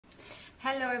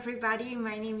Hello everybody,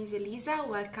 my name is Elisa.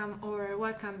 Welcome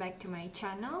back to my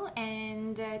channel,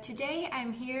 and today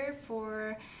I'm here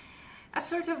for a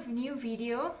sort of new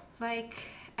video, like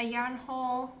a yarn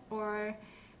haul or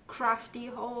crafty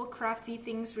haul, crafty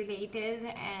things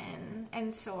related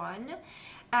and so on.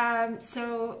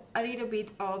 So a little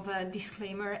bit of a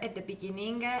disclaimer at the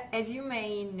beginning. As you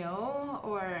may know,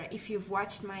 or if you've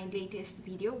watched my latest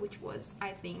video, which was I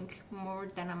think more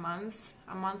than a month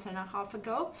and a half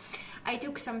ago, I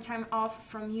took some time off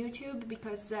from YouTube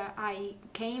because I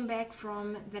came back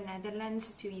from the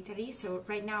Netherlands to Italy. So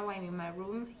right now I'm in my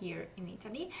room here in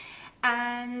Italy,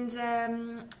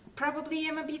 and probably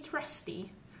I'm a bit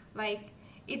rusty. Like,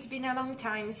 it's been a long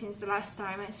time since the last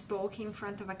time I spoke in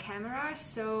front of a camera,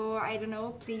 so I don't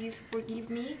know, please forgive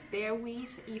me, bear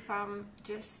with if I'm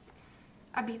just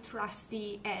a bit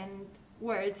rusty and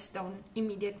words don't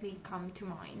immediately come to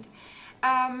mind.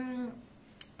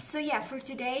 So yeah, for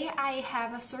today I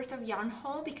have a sort of yarn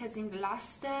haul because in the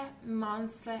last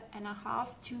month and a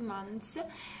half, 2 months,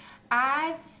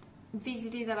 I've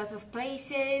visited a lot of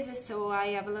places, so I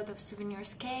have a lot of souvenir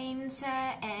skeins,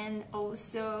 and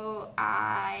also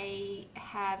I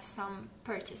have some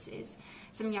purchases,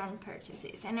 some yarn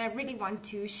purchases, and I really want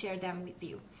to share them with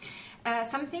you.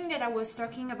 Something that I was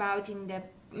talking about in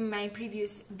my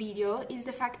previous video is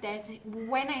the fact that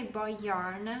when I buy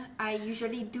yarn, I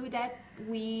usually do that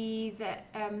with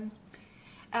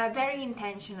very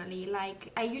intentionally. Like,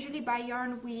 I usually buy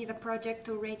yarn with a project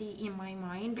already in my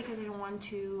mind because I don't want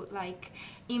to like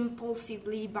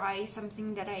impulsively buy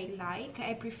something that I like.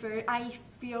 I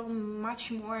feel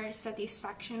much more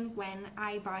satisfaction when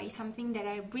I buy something that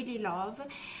I really love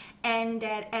and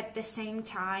that at the same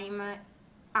time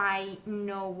I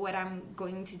know what I'm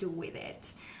going to do with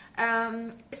it.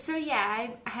 So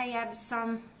yeah, I have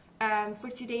some for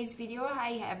today's video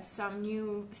I have some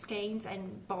new skeins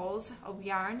and balls of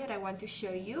yarn that I want to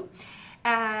show you,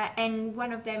 and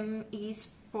one of them is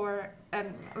for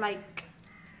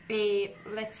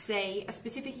let's say a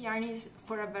specific yarn is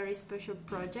for a very special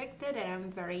project that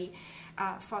I'm very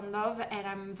fond of and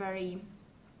I'm very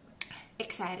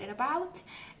excited about.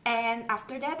 And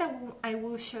after that I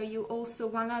will show you also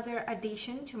one other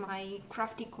addition to my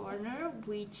Crafty Corner,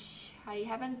 which I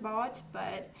haven't bought,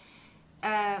 but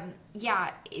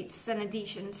yeah, it's an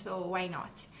addition, so why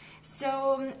not?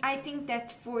 So I think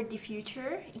that for the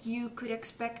future you could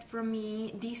expect from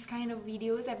me these kind of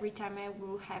videos every time I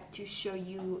will have to show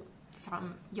you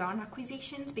some yarn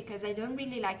acquisitions, because I don't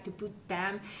really like to put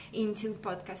them into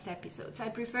podcast episodes. I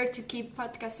prefer to keep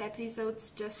podcast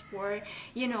episodes just for,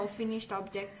 you know, finished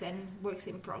objects and works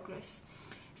in progress.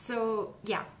 So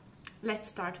yeah, let's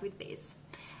start with this.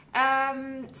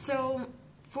 So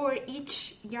for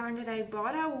each yarn that I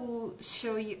bought, I will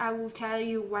tell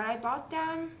you where I bought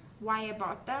them, why I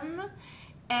bought them,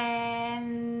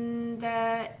 and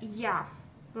yeah,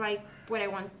 like what I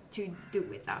want to do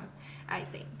with them, I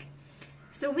think.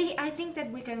 So I think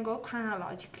that we can go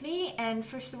chronologically, and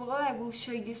first of all I will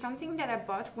show you something that I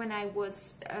bought when I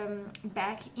was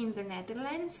back in the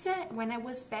Netherlands. When I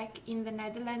was back in the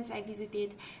Netherlands, I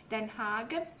visited Den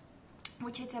Haag,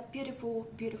 which is a beautiful,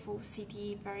 beautiful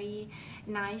city, very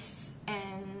nice,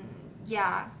 and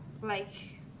yeah, like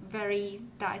very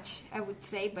Dutch, I would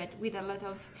say, but with a lot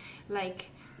of like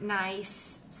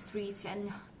nice streets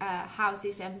and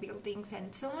houses and buildings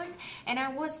and so on. And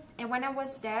when I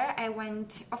was there, I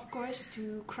went, of course,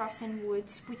 to Cross and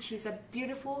Woods, which is a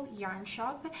beautiful yarn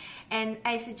shop, and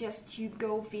I suggest you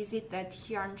go visit that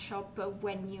yarn shop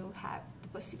when you have the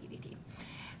possibility.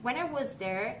 When I was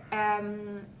there,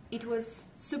 it was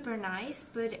super nice,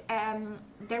 but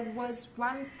there was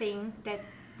one thing that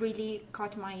really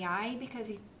caught my eye, because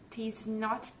it is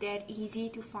not that easy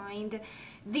to find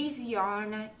this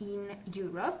yarn in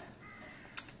Europe.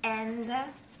 And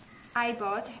I've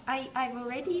already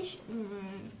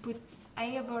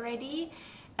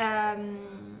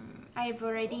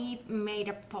made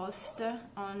a post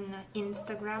on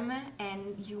Instagram,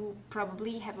 and you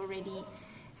probably have already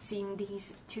seen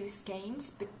these two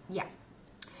skeins. But yeah,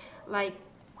 like,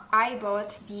 I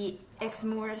bought the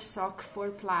Exmoor Sock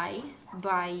 4-ply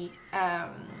by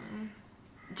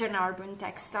Janarbon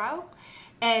Textile,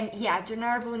 and yeah,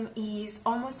 Janarbon is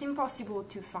almost impossible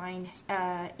to find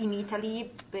in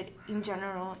Italy, but in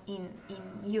general in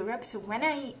Europe. So when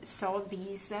I saw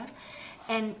these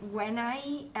and when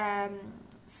I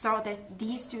saw that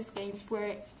these two skeins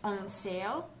were on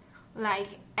sale,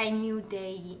 like, I knew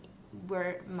they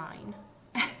were mine.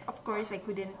 Of course I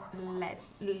couldn't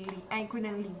leave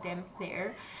them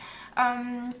there.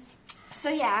 So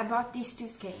yeah, I bought these two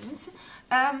skeins.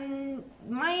 My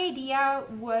idea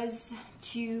was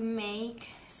to make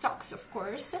socks, of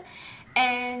course.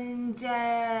 And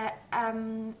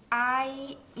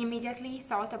I immediately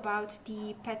thought about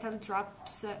the Petal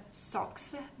Drops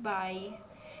socks by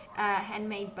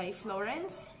handmade by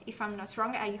Florence, if I'm not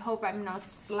wrong. I hope I'm not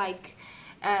like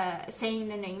saying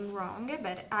the name wrong,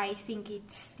 but I think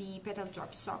it's the Petal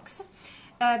Drop socks,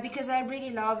 because I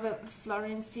really love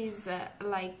Florence's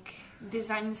like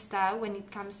design style when it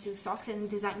comes to socks, and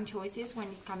design choices when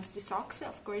it comes to socks.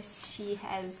 Of course, she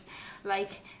has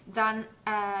like done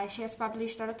she has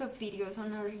published a lot of videos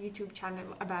on her YouTube channel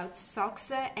about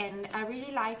socks, and I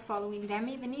really like following them,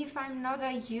 even if I'm not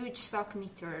a huge sock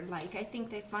knitter. Like, I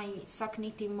think that my sock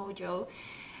knitting mojo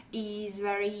is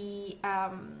very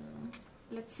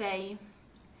let's say,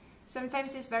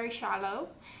 sometimes it's very shallow.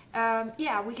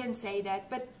 Yeah, we can say that,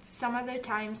 but some other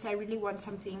times I really want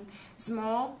something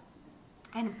small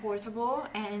and portable,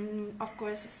 and of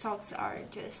course socks are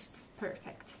just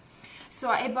perfect. So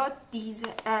I bought these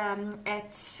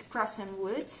at Cross &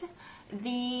 Woods.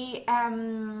 The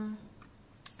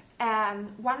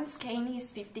one skein is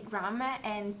 50 gram,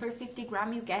 and per 50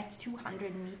 gram you get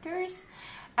 200 meters.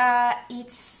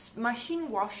 It's machine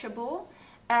washable.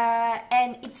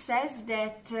 And it says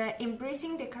that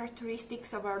embracing the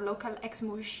characteristics of our local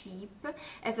Exmoor sheep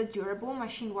as a durable,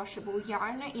 machine washable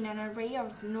yarn in an array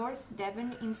of North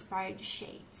Devon inspired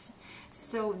shades.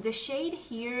 So the shade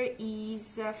here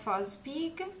is Fuzz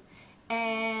Pig,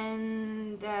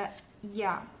 and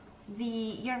yeah, the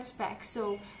yarn spec.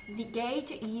 So the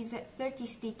gauge is 30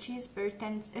 stitches per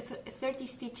 30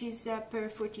 stitches per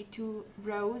 42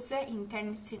 rows in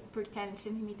 10 per 10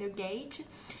 centimeter gauge.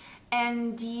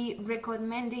 And the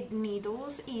recommended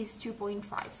needles is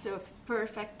 2.5, so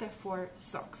perfect for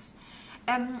socks.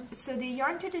 So the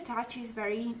yarn to the touch is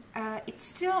very, it's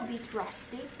still a bit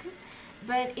rustic,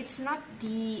 but it's not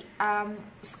the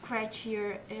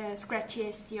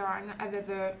scratchiest yarn I've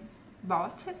ever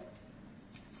bought.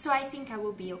 So I think I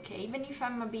will be okay, even if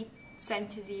I'm a bit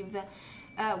sensitive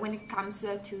when it comes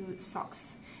to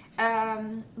socks.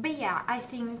 But yeah, I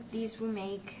think these will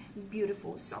make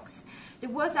beautiful socks. There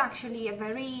was actually a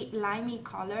very limey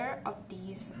color of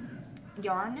these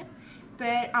yarn,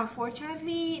 but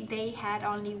unfortunately they had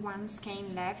only one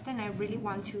skein left, and I really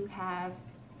want to have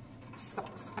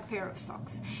socks, a pair of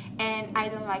socks, and I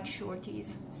don't like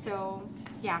shorties, so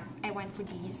yeah, I went for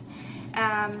these,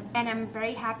 and I'm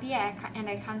very happy, and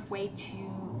I can't wait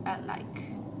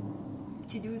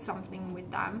to do something with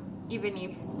them, even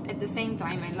if at the same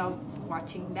time I love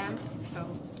watching them. So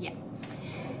yeah.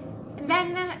 And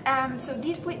then so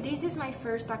this is my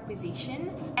first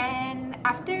acquisition, and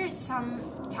after some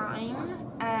time,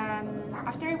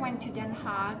 after I went to Den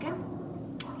Haag,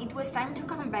 it was time to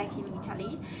come back in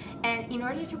Italy. And in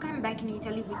order to come back in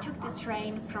Italy, we took the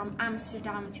train from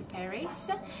Amsterdam to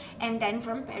Paris, and then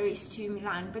from Paris to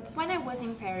Milan. But when I was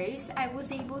in Paris, I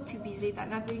was able to visit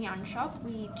another yarn shop,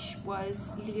 which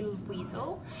was Little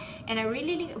Weasel, and I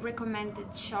really recommend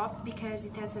that shop because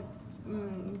it has a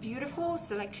beautiful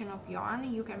selection of yarn.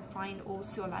 You can find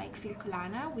also like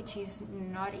filcolana, which is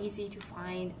not easy to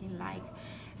find in like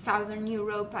Southern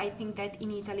Europe. I think that in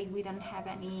Italy we don't have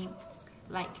any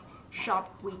like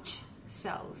shop which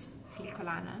sells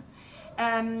filcolana,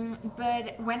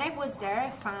 but when I was there I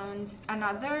found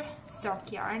another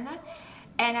sock yarn,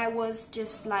 and I was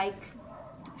just like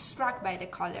struck by the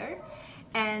color.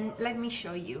 And let me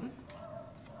show you.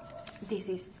 This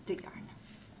is the yarn.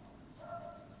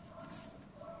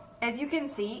 As you can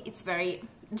see, it's very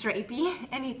drapey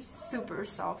and it's super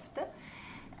soft.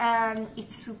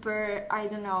 It's super, I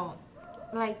don't know,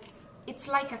 like it's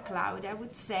like a cloud, I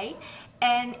would say.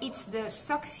 And it's the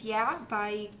Soxia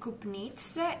by Coop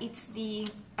Knits. It's the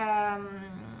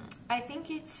I think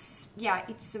it's, yeah,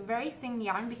 it's a very thin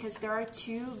yarn, because there are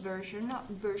two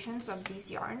versions of this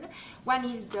yarn. One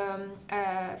is the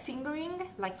fingering,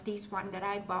 like this one that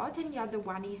I bought, and the other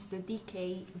one is the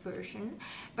DK version,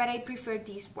 but I prefer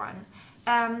this one.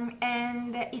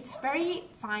 And it's very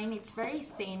fine, it's very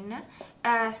thin,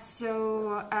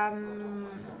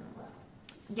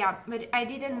 yeah, but I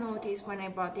didn't notice when I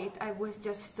bought it. I was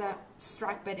just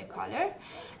struck by the color.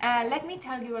 Let me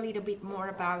tell you a little bit more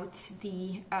about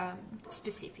the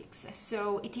specifics.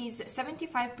 So it is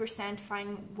 75%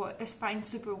 fine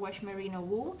superwash merino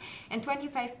wool and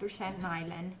 25%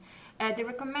 nylon. The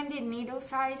recommended needle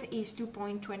size is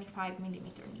 2.25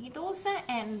 millimeter needles,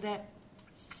 and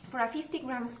for a 50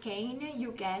 gram skein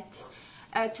you get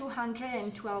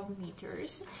 212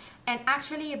 meters. And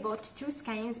actually I bought 2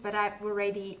 skeins, but I've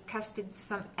already cast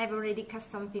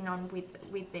something on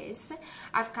with this.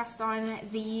 I've cast on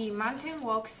the Mountain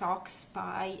Walk socks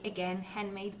by, again,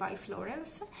 handmade by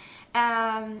Florence.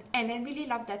 And I really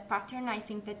love that pattern. I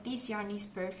think that this yarn is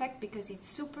perfect because it's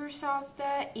super soft.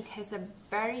 It has a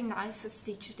very nice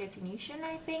stitch definition,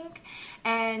 I think.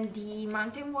 And the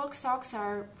Mountain Walk socks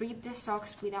are ribbed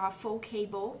socks with a faux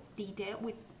cable detail,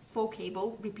 with faux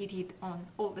cable repeated on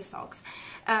all the socks.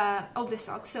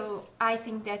 So I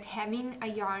think that having a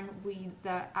yarn with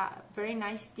a very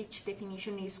nice stitch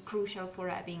definition is crucial for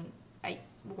having a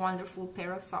wonderful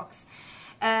pair of socks.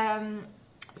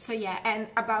 So yeah, and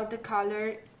about the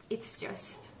color, it's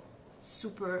just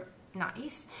super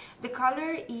nice. The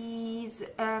color is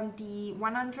the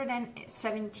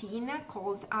 117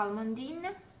 called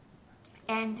Almondine,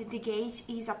 and the gauge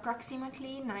is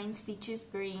approximately 9 stitches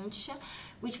per inch,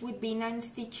 which would be 9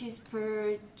 stitches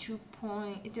per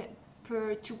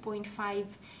 2.5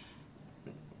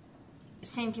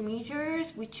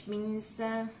 centimeters, which means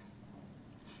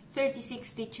 36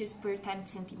 stitches per 10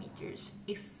 centimeters,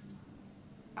 if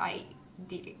I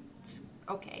did it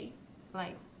okay.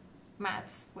 Like,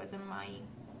 maths wasn't my,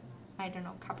 I don't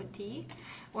know, cup of tea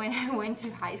when I went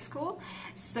to high school.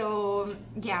 So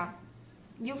yeah,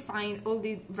 you'll find all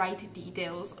the right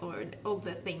details or all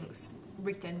the things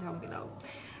written down below.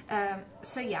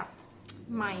 So yeah,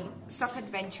 my sock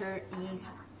adventure is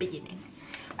beginning.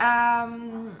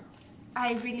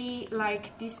 I really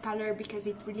like this color because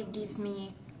it really gives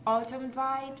me autumn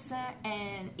vibes,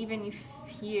 and even if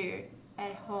here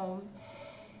at home,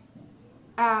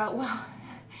 well,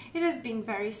 it has been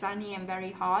very sunny and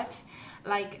very hot.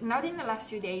 Like, not in the last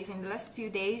few days. In the last few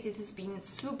days it has been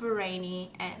super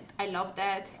rainy, and I love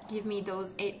that. Give me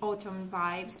those autumn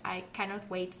vibes. I cannot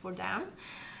wait for them.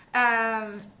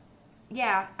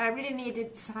 Yeah, I really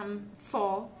needed some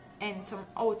fall and some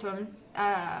autumn.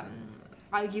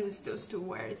 I'll use those two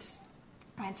words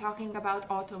when talking about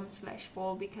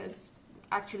autumn/fall, because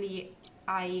actually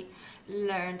I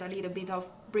learned a little bit of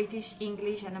British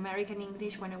English and American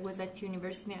English when I was at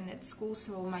university and at school,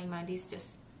 so my mind is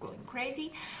just going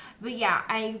crazy. But yeah,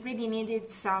 I really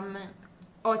needed some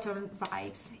autumn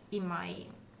vibes in my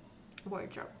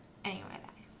wardrobe and in my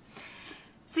life.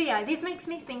 So yeah, this makes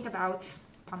me think about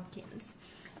pumpkins.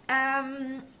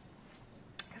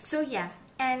 So yeah,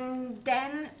 and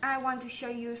then I want to show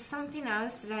you something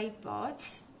else that I bought,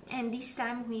 and this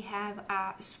time we have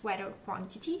a sweater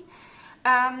quantity.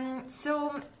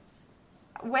 So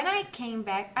when I came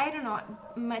back, I don't know,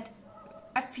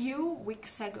 a few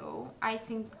weeks ago, I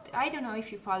don't know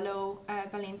if you follow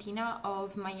Valentina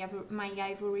of My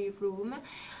Ivory Room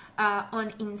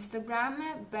on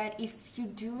Instagram, but if you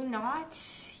do not,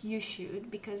 you should,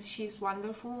 because she's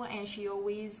wonderful and she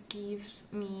always gives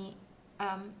me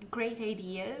great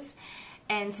ideas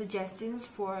and suggestions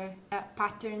for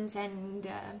patterns and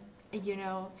you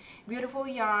know, beautiful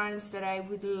yarns that I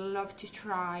would love to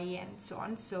try and so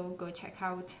on. So go check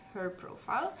out her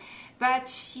profile. But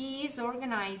she's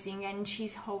organizing and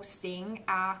she's hosting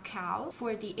a cal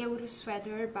for the Euro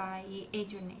sweater by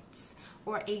Agionits,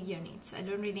 or Agionits. I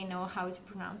don't really know how to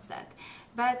pronounce that.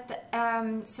 But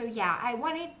so yeah, I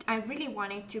really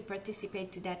wanted to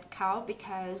participate to that cal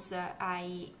because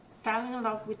I fell in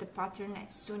love with the pattern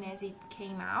as soon as it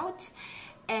came out,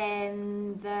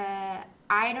 and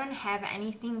I don't have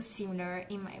anything similar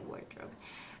in my wardrobe,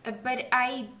 but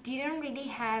I didn't really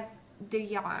have the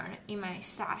yarn in my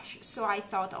stash, so I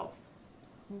thought of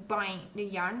buying the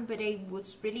yarn, but I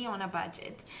was really on a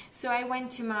budget. So I went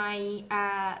to my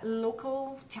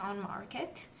local town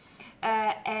market,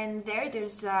 and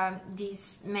there's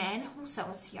this man who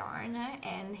sells yarn,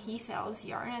 and he sells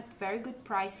yarn at very good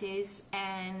prices,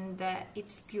 and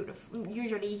it's beautiful.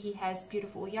 Usually he has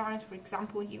beautiful yarns. For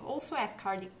example, he also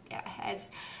has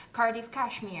Cardiff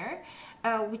cashmere,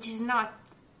 which is not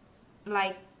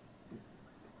like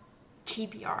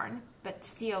cheap yarn, but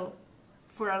still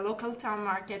for a local town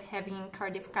market, having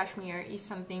Cardiff cashmere is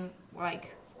something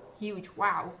like huge.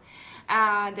 Wow,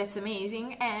 that's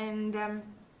amazing. And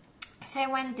so I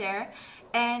went there,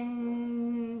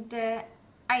 and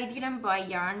I didn't buy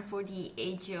yarn for the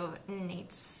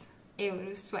Agionits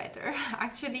Euro sweater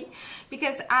actually,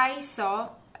 because I saw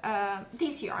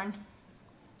this yarn.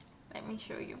 Let me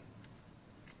show you.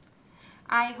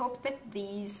 I hope that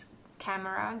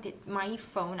my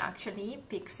phone actually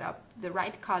picks up the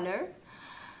right color.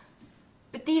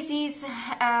 But this is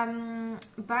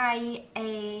by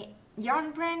a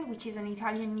yarn brand, which is an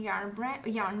Italian yarn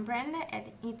brand,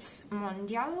 and it's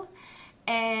Mondial,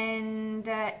 and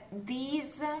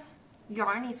this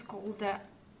yarn is called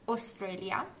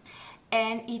Australia,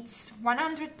 and it's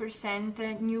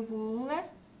 100% new wool,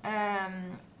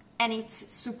 and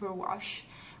it's super wash.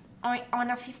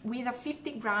 With a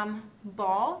 50-gram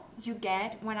ball, you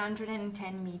get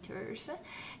 110 meters,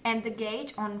 and the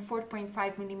gauge on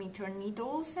 4.5 millimeter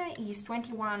needles is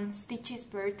 21 stitches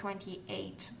per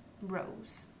 28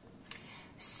 rows.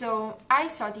 So I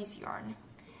saw this yarn,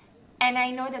 and I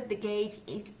know that the gauge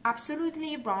is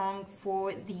absolutely wrong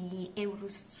for the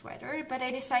Eurus sweater, but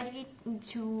I decided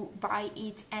to buy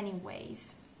it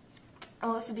anyways.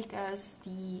 Also because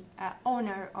the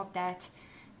owner of that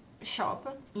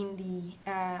shop in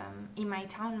my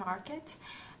town market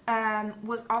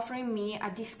was offering me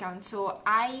a discount, so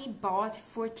I bought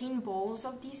 14 balls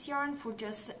of this yarn for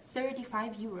just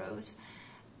 35 euros,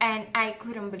 and I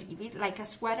couldn't believe it. Like, a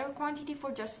sweater quantity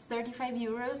for just 35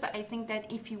 euros. I think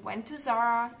that if you went to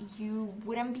Zara, you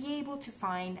wouldn't be able to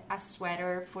find a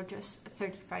sweater for just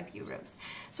 35 euros.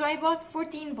 So I bought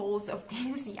 14 balls of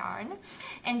this yarn,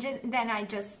 and then I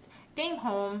just came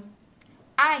home,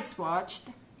 I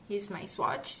swatched. Here's my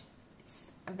swatch.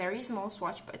 It's a very small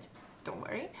swatch, but don't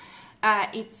worry.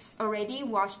 It's already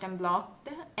washed and blocked,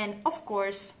 and of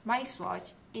course my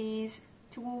swatch is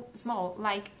too small.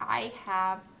 Like, I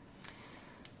have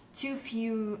too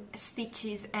few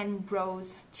stitches and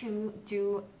rows to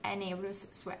do an Eurus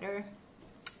sweater.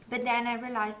 But then I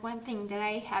realized one thing, that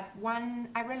I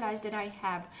realized that I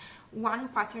have one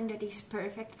pattern that is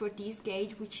perfect for this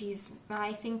gauge, which is,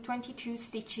 I think, 22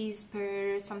 stitches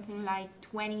per something like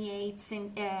 28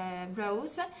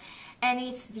 rows, and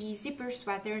it's the zipper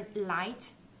sweater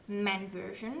light men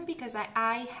version, because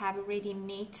I have already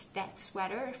knit that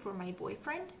sweater for my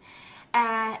boyfriend,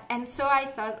 and so I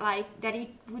thought like that it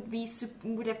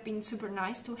would have been super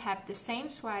nice to have the same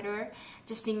sweater,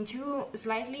 just in two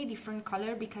slightly different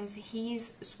color, because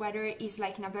his sweater is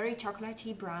like in a very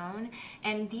chocolatey brown,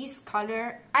 and this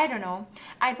color, I don't know,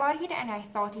 I bought it and I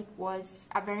thought it was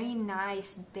a very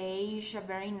nice beige, a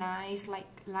very nice like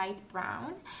light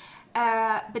brown.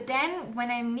 But then when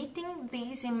I'm knitting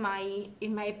these in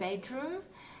my bedroom,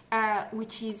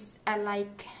 which is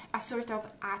like a sort of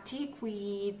attic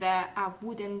with a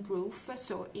wooden roof,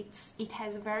 so it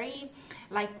has a very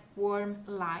like warm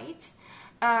light,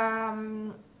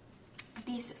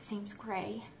 this seems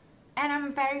gray, and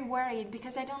I'm very worried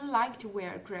because I don't like to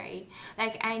wear gray.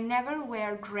 Like, I never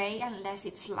wear gray unless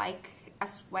it's like a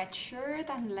sweatshirt,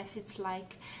 unless it's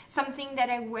like something that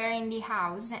I wear in the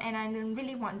house, and I don't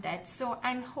really want that. So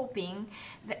I'm hoping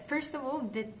that, first of all,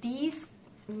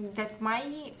 that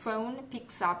my phone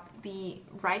picks up the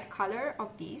right color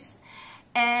of this,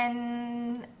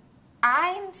 and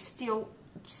I'm still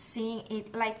seeing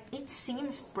it, like, it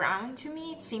seems brown to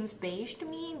me, it seems beige to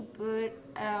me, but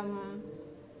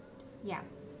yeah,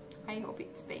 I hope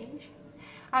it's beige.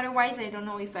 Otherwise, I don't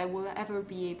know if I will ever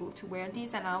be able to wear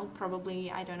this, and I'll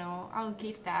probably, I don't know, I'll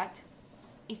give that.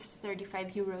 It's 35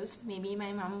 euros. Maybe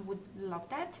my mom would love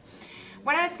that.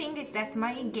 One other thing is that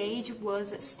my gauge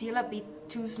was still a bit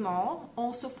too small,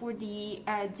 also for the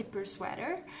Dipper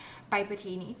sweater by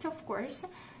Knit, of course.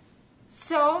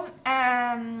 So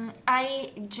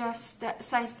I just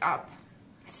sized up.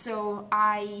 So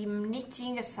I'm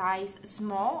knitting a size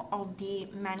small of the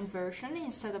men version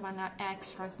instead of an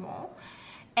extra small,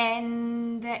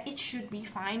 and it should be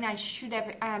fine. I should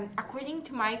have, according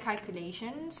to my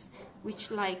calculations,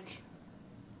 which, like,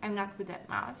 I'm not good at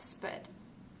maths, but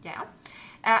yeah,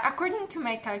 according to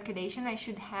my calculation, I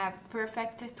should have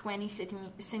perfect 20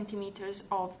 centimeters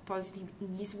of positive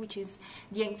ease, which is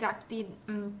the exact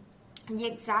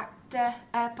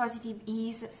positive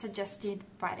ease suggested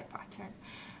by the pattern.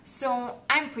 So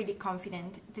I'm pretty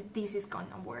confident that this is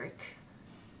gonna work.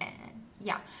 And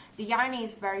yeah, the yarn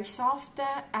is very soft,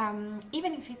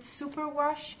 even if it's super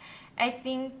wash. I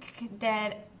think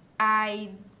that I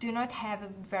do not have a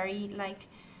very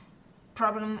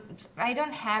I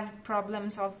don't have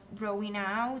problems of growing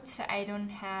out. I don't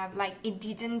have, like, it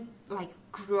didn't like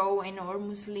grow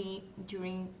enormously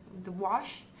during the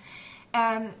wash.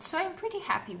 So I'm pretty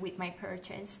happy with my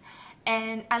purchase,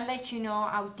 and I'll let you know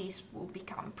how this will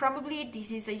become. Probably this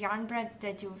is a yarn brand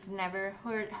that you've never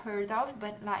heard of,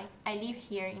 but like, I live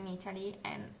here in Italy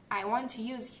and I want to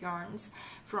use yarns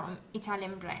from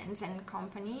Italian brands and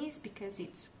companies because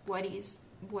it's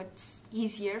what's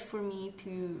easier for me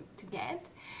to get.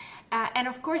 And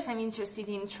of course, I'm interested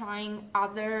in trying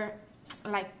other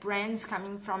like brands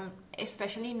coming from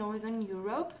especially Northern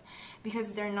Europe,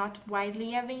 because they're not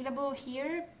widely available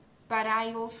here, but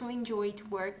I also enjoy to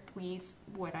work with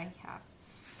what I have.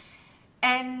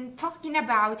 And talking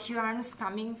about yarns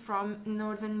coming from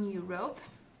Northern Europe,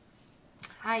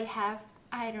 I have,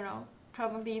 I don't know,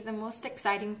 probably the most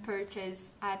exciting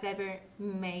purchase I've ever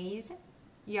made,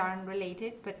 yarn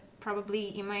related, but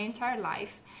probably in my entire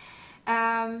life.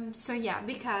 So yeah,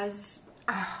 because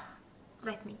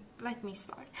let me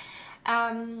start.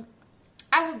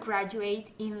 I will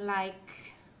graduate in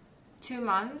like 2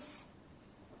 months,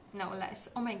 no less.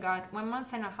 Oh my god, 1 month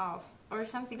and a half or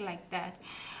something like that,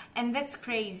 and that's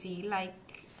crazy.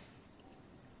 Like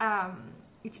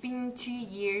it's been 2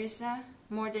 years,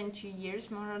 more than 2 years,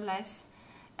 more or less,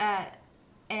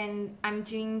 and I'm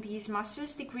doing this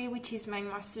master's degree, which is my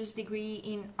master's degree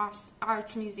in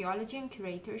arts museology and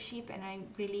curatorship, and I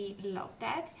really love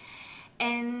that.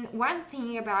 And one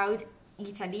thing about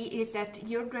Italy is that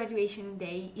your graduation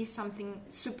day is something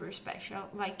super special.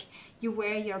 Like, you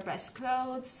wear your best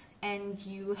clothes and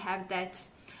you have that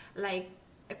like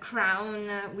a crown,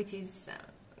 which is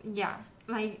yeah,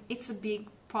 like it's a big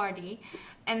party.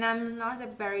 And I'm not a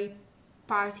very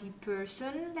party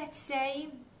person, let's say,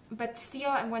 but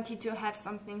still I wanted to have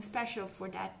something special for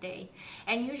that day.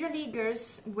 And usually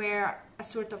girls wear a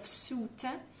sort of suit,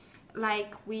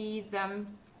 like with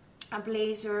a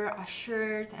blazer, a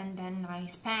shirt, and then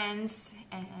nice pants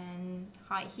and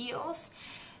high heels.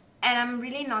 And I'm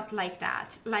really not like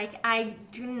that. Like, I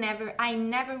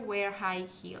never wear high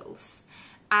heels.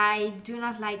 I do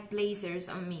not like blazers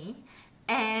on me.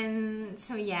 And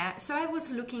so yeah, so I was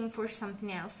looking for something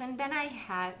else, and then I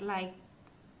had like,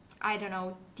 I don't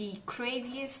know, the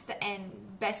craziest and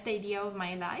best idea of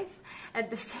my life at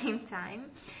the same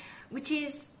time, which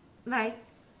is like,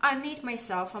 I knit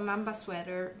myself a mamba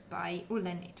sweater by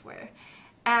Ulla Knitwear.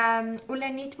 Ulla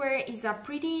Knitwear is a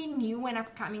pretty new and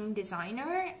upcoming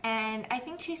designer, and I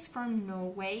think she's from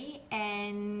Norway,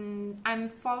 and I've been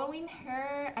following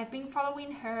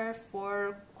her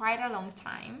for quite a long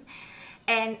time,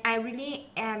 and I really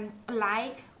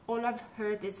like all of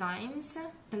her designs,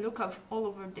 the look of all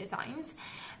of her designs,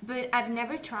 but I've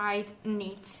never tried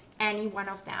knit any one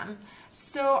of them.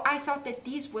 So I thought that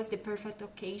this was the perfect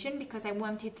occasion because I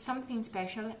wanted something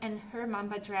special, and her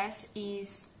mamba dress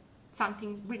is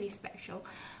something really special,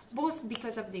 both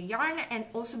because of the yarn and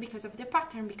also because of the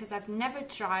pattern, because I've never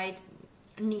tried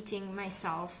knitting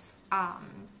myself a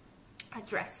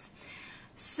dress.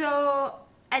 So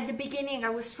at the beginning I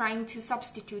was trying to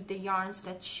substitute the yarns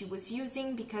that she was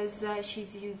using, because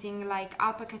she's using like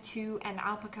Alpaca 2 and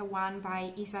Alpaca 1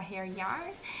 by Isa Hair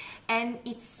Yarn, and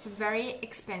it's very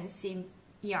expensive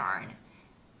yarn.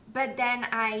 But then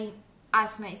I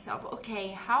asked myself, okay,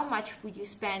 how much would you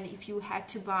spend if you had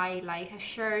to buy like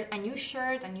a new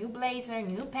shirt, a new blazer,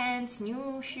 new pants,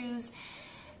 new shoes?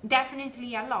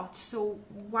 Definitely a lot. So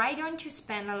why don't you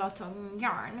spend a lot on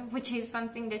yarn, which is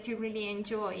something that you really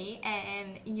enjoy,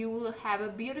 and you will have a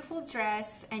beautiful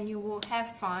dress and you will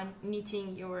have fun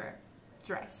knitting your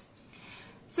dress.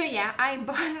 So yeah, I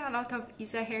bought a lot of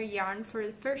Isa Hair yarn for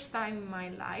the first time in my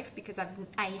life, because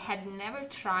I had never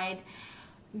tried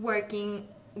working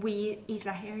with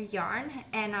Isa Hair yarn,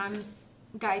 and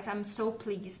guys, I'm so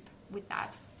pleased with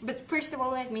that. But first of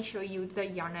all, let me show you the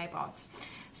yarn I bought.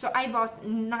 So I bought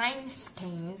 9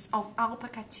 skeins of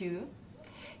Alpaca 2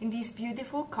 in this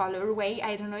beautiful colorway.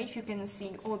 I don't know if you can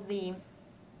see all the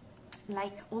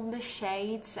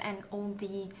shades and all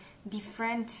the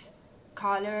different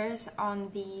colors on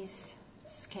this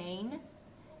skein.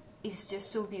 It's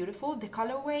just so beautiful. The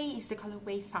colorway is the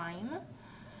colorway Thyme.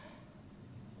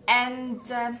 And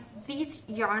this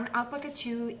yarn, Alpaca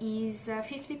 2, is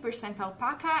 50%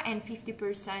 alpaca and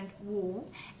 50% wool.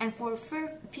 And for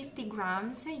 50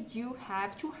 grams, you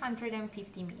have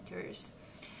 250 meters.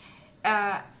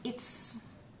 It's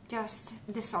just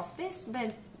the softest,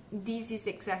 but this is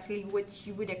exactly what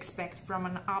you would expect from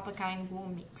an alpaca and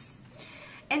wool mix.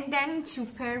 And then to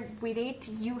pair with it,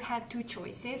 you had 2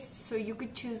 choices. So you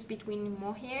could choose between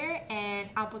mohair and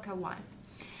Alpaca 1.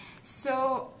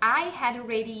 So I had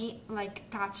already like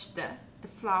touched the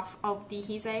fluff of the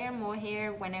Isa Hair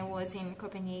mohair when I was in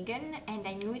Copenhagen, and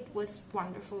I knew it was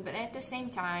wonderful, but at the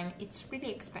same time it's really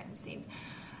expensive.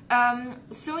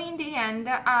 So in the end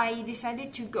I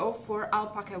decided to go for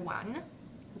Alpaca 1,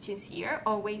 which is here,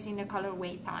 always in the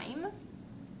colorway Thyme.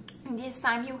 And this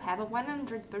time you have a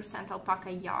 100%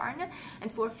 alpaca yarn,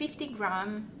 and for 50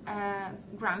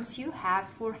 grams you have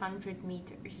 400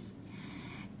 meters.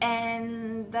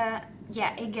 And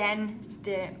yeah, again,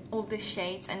 all the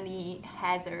shades and the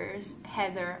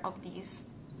heather of these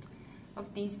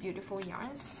beautiful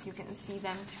yarns, you can see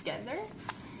them together.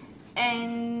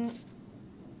 And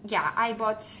yeah, I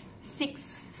bought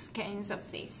 6 skeins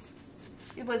of this.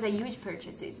 It was a huge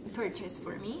purchase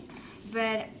for me,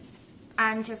 but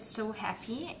I'm just so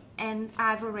happy, and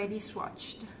I've already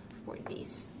swatched for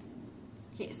this.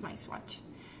 Here's my swatch.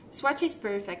 swatch is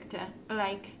perfect,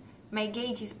 like my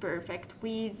gauge is perfect.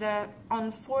 With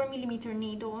on 4mm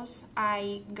needles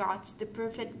I got the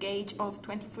perfect gauge of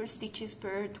 24 stitches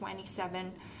per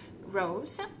 27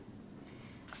 rows.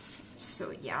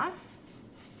 So yeah,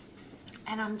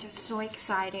 and I'm just so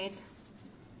excited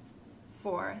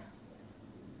for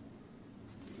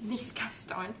this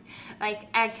cast on. Like,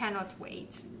 I cannot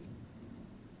wait.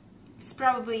 It's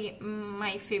probably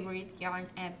my favorite yarn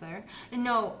ever.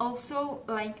 No, also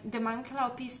like the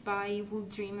Mankalopis by Wool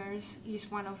Dreamers is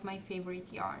one of my favorite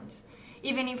yarns.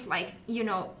 Even if, like, you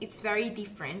know, it's very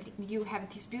different. You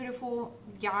have this beautiful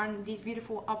yarn, this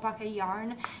beautiful alpaca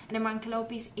yarn, and the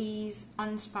Mankalopis is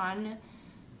unspun,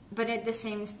 but at the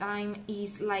same time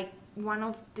is like one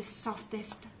of the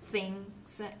softest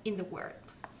things in the world.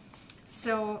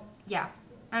 So yeah,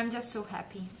 I'm just so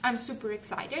happy. I'm super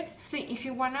excited. So if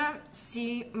you wanna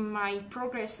see my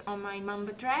progress on my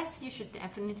Mamba dress, you should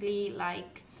definitely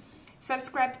like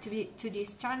subscribe to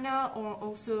this channel, or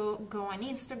also go on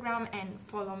Instagram and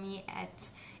follow me at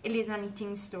Elisa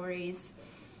Knitting Stories.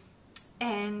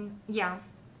 And yeah,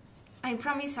 I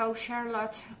promise I'll share a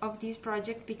lot of this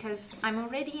project because I'm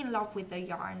already in love with the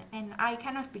yarn, and I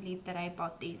cannot believe that I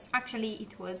bought this. Actually,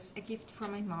 it was a gift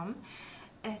from my mom.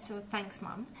 So thanks,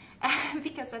 Mom.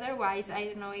 Because otherwise, I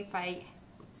don't know if I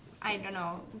don't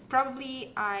know,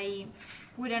 probably I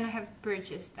wouldn't have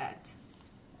purchased that.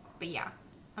 But yeah,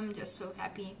 I'm just so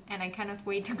happy, and I cannot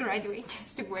wait to graduate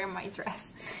just to wear my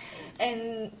dress.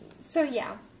 And so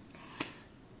yeah.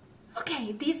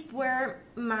 Okay, these were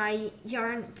my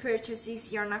yarn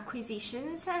purchases, yarn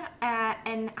acquisitions,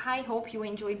 and I hope you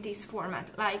enjoyed this format.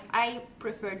 Like, I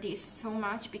prefer this so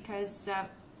much because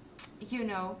you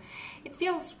know, it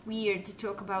feels weird to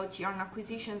talk about yarn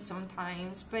acquisition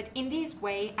sometimes, but in this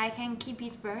way I can keep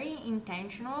it very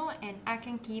intentional, and I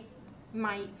can keep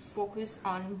my focus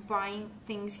on buying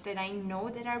things that I know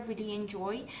that I really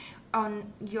enjoy.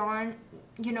 On yarn,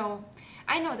 you know,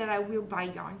 I know that I will buy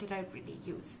yarn that I really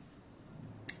use.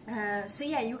 So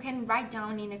yeah, you can write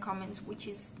down in the comments which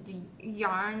is the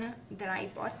yarn that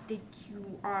I bought that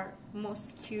you are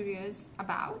most curious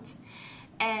about.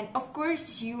 And of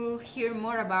course, you'll hear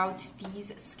more about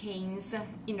these skeins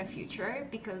in the future,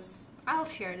 because I'll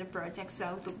share the projects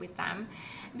I'll do with them,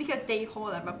 because they all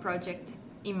have a project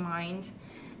in mind.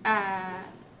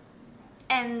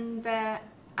 And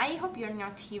I hope you're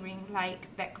not hearing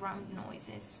like background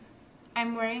noises.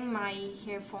 I'm wearing my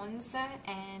earphones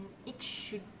and it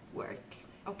should work.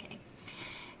 Okay.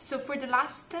 So for the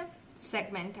last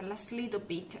segment, the last little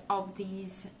bit of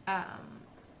this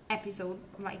episode,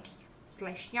 like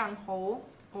 / yarn haul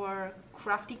or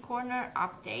Crafty Corner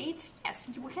update. Yes,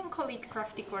 we can call it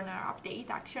Crafty Corner update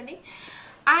actually.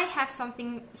 I have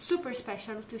something super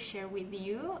special to share with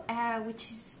you,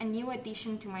 which is a new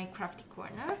addition to my Crafty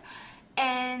Corner.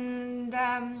 And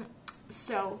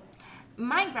so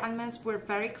my grandmas were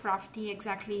very crafty,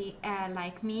 exactly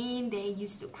like me. They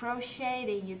used to crochet,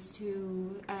 they used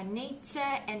to knit,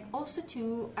 and also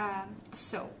to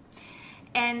sew.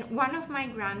 And one of my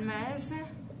grandmas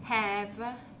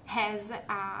has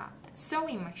a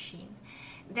sewing machine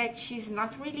that she's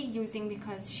not really using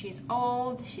because she's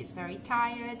old, she's very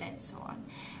tired, and so on.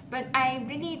 But I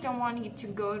really don't want it to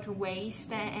go to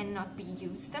waste and not be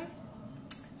used.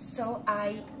 So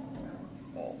I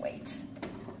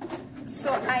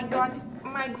got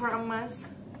my grandma's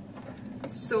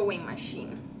sewing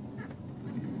machine.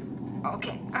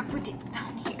 Okay, I put it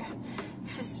down here.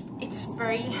 It's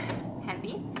very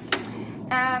heavy.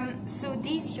 So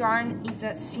this yarn is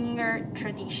a Singer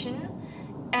Tradition,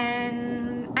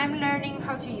 and I'm learning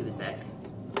how to use it.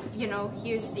 You know,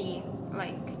 here's the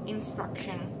like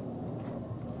instruction.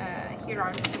 Here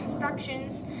are the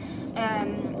instructions.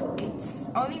 It's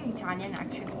all in Italian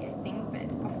actually, I think, but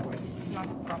of course it's not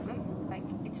a problem. Like,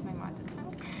 it's my mother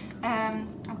tongue.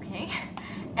 Okay,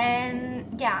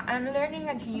 and yeah, I'm learning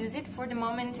how to use it. For the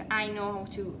moment, I know how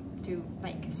to do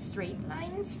like straight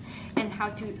lines and how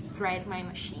to thread my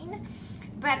machine,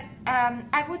 but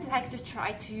I would like to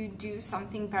try to do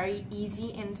something very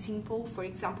easy and simple. For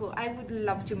example, I would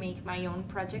love to make my own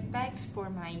project bags for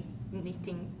my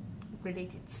knitting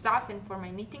related stuff and for my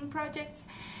knitting projects,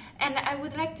 and I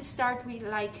would like to start with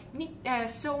like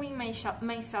sewing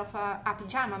myself a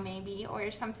pajama maybe,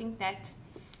 or something that,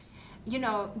 you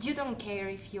know, you don't care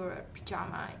if your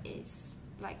pajama is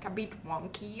like a bit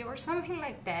wonky or something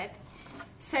like that.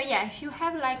 So yeah, if you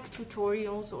have like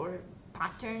tutorials or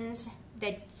patterns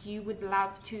that you would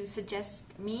love to suggest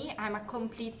me, I'm a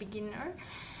complete beginner,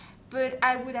 but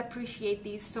I would appreciate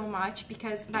this so much,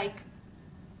 because like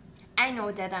I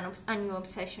know that a new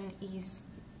obsession is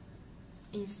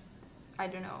I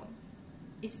don't know,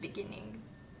 is beginning.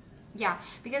 Yeah,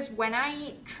 because when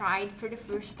I tried for the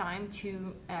first time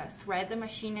to thread the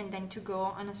machine and then to go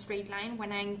on a straight line,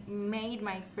 when I made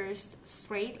my first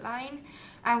straight line,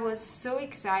 I was so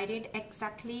excited,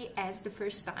 exactly as the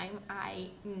first time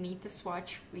I knit a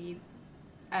swatch with,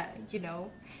 you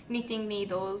know, knitting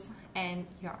needles and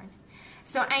yarn.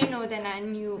 So I know that a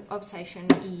new obsession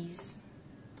is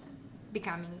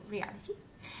becoming reality.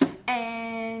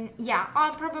 And yeah,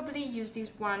 I'll probably use this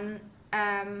one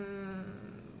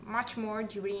much more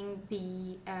during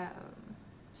the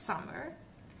summer,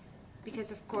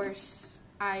 because of course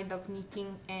I love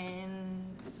knitting and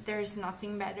there's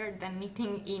nothing better than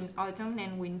knitting in autumn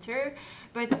and winter.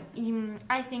 But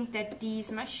I think that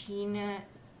this machine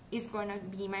is gonna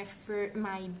be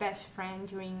my best friend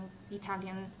during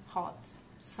Italian hot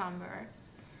summer.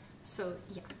 So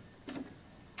yeah.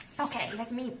 Okay,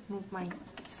 let me move my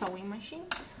sewing machine.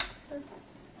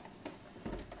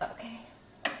 Okay,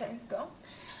 there you go.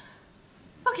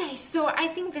 Okay, so I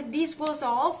think that this was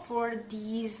all for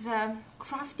this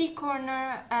Crafty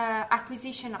Corner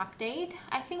acquisition update.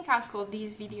 I think I'll call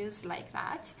these videos like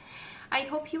that. I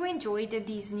hope you enjoyed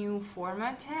this new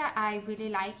format. I really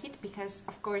like it because,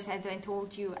 of course, as I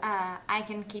told you, I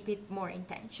can keep it more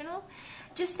intentional.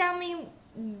 Just tell me,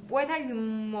 what are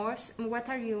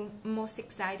you most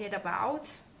excited about,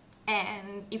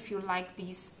 and if you like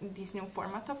this new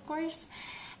format, of course.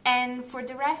 And for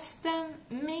the rest,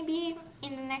 maybe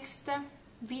in the next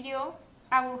video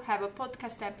I will have a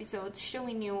podcast episode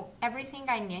showing you everything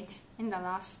I knit in the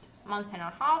last month and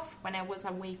a half when I was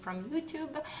away from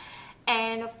YouTube.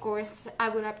 And of course I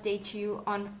will update you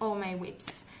on all my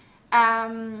whips.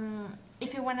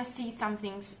 If you want to see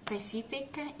something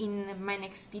specific in my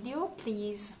next video,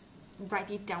 please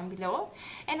write it down below.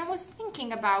 And I was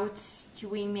thinking about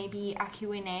doing maybe a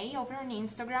Q&A over on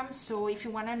Instagram, so if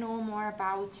you want to know more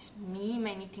about me,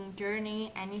 my knitting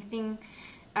journey, anything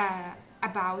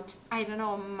about, I don't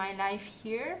know, my life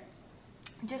here,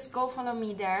 just go follow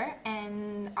me there,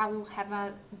 and I will have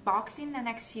a box in the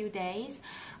next few days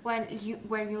where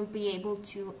you'll be able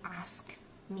to ask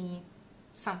me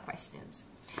some questions.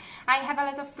 I have a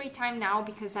lot of free time now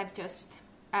because I've just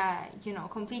you know,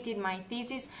 completed my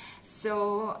thesis,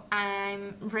 so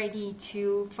I'm ready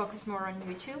to focus more on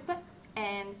YouTube,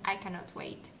 and I cannot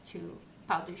wait to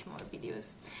publish more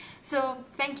videos. So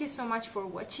thank you so much for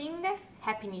watching,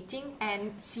 happy knitting,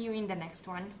 and see you in the next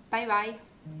one. Bye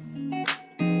bye.